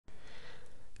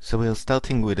So we're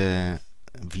starting with a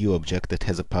view object that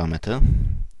has a parameter,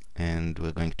 and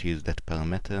we're going to use that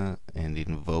parameter and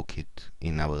invoke it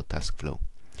in our TaskFlow.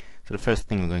 So the first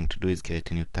thing we're going to do is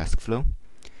create a new TaskFlow,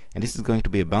 and this is going to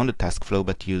be a bounded TaskFlow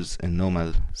but use a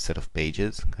normal set of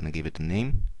pages. I'm going to give it a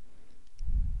name.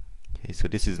 Okay, so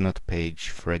this is not page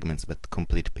fragments but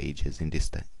complete pages in this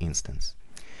instance.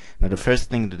 Now the first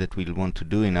thing that we'll want to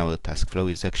do in our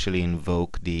TaskFlow is actually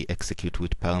invoke the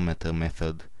executeWithParameter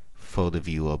method for the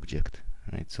view object.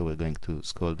 Right, so we're going to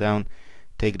scroll down,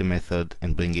 take the method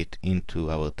and bring it into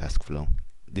our TaskFlow.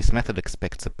 This method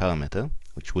expects a parameter,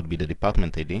 which would be the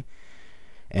department ID,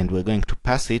 and we're going to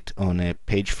pass it on a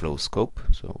page flow scope.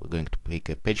 So we're going to pick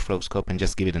a page flow scope and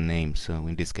just give it a name. So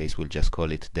in this case we'll just call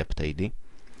it depth ID,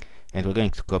 and we're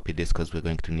going to copy this because we're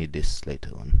going to need this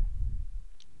later on.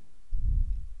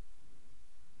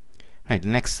 Right, the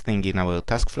next thing in our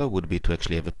TaskFlow would be to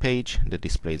actually have a page that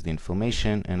displays the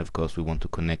information, and of course we want to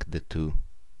connect the two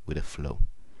with a flow.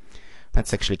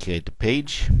 Let's actually create the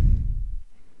page,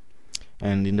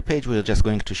 and in the page we're just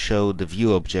going to show the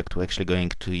view object. We're actually going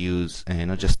to use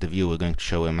not just the view, we're going to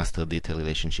show a master detail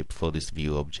relationship for this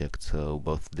view object, so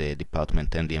both the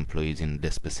department and the employees in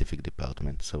the specific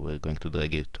department. So we're going to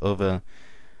drag it over,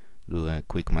 do a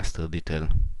quick master detail,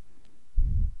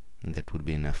 and that would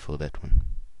be enough for that one.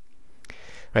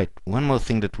 Right, one more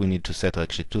thing that we need to set, or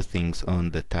actually two things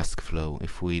on the TaskFlow.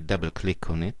 If we double click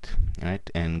on it, right,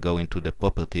 and go into the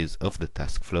properties of the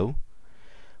TaskFlow,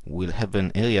 we'll have an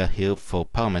area here for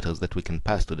parameters that we can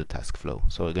pass to the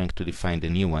TaskFlow. So we're going to define a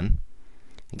new one.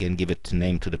 Again, give it a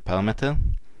name to the parameter,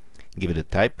 give it a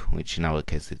type, which in our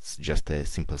case it's just a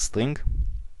simple string.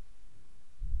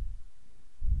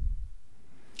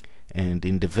 And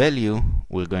in the value,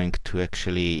 we're going to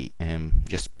actually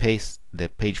just paste the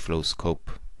page flow scope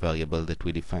variable that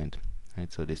we defined.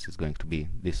 Right, so this is going to be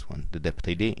this one, the depth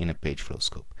ID in a page flow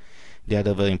scope. The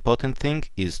other very important thing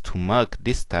is to mark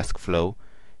this task flow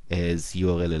as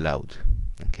URL allowed,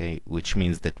 okay, which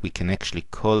means that we can actually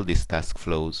call these task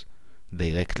flows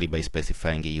directly by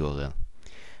specifying a URL.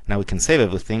 Now we can save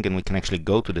everything and we can actually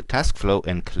go to the task flow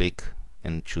and click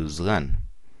and choose run.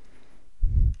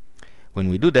 When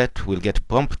we do that, we'll get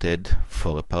prompted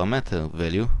for a parameter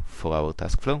value for our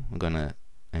task flow. We're gonna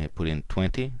put in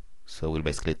 20, so we'll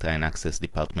basically try and access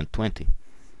department 20.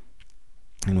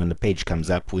 And when the page comes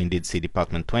up, we indeed see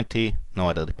department 20, no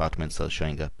other departments are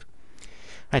showing up.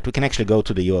 Right, we can actually go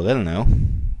to the URL now,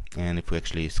 and if we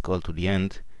actually scroll to the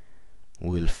end,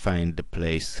 we'll find the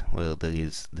place where there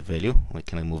is the value. We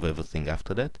can remove everything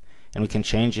after that, and we can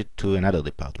change it to another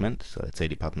department. So let's say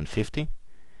department 50.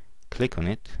 Click on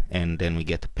it, and then we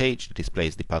get a page that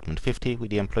displays department 50 with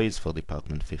the employees for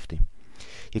department 50.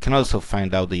 You can also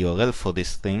find out the URL for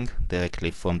this thing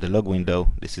directly from the log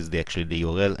window. This is actually the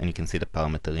URL, and you can see the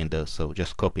parameter in there, so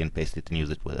just copy and paste it and use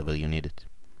it wherever you need it.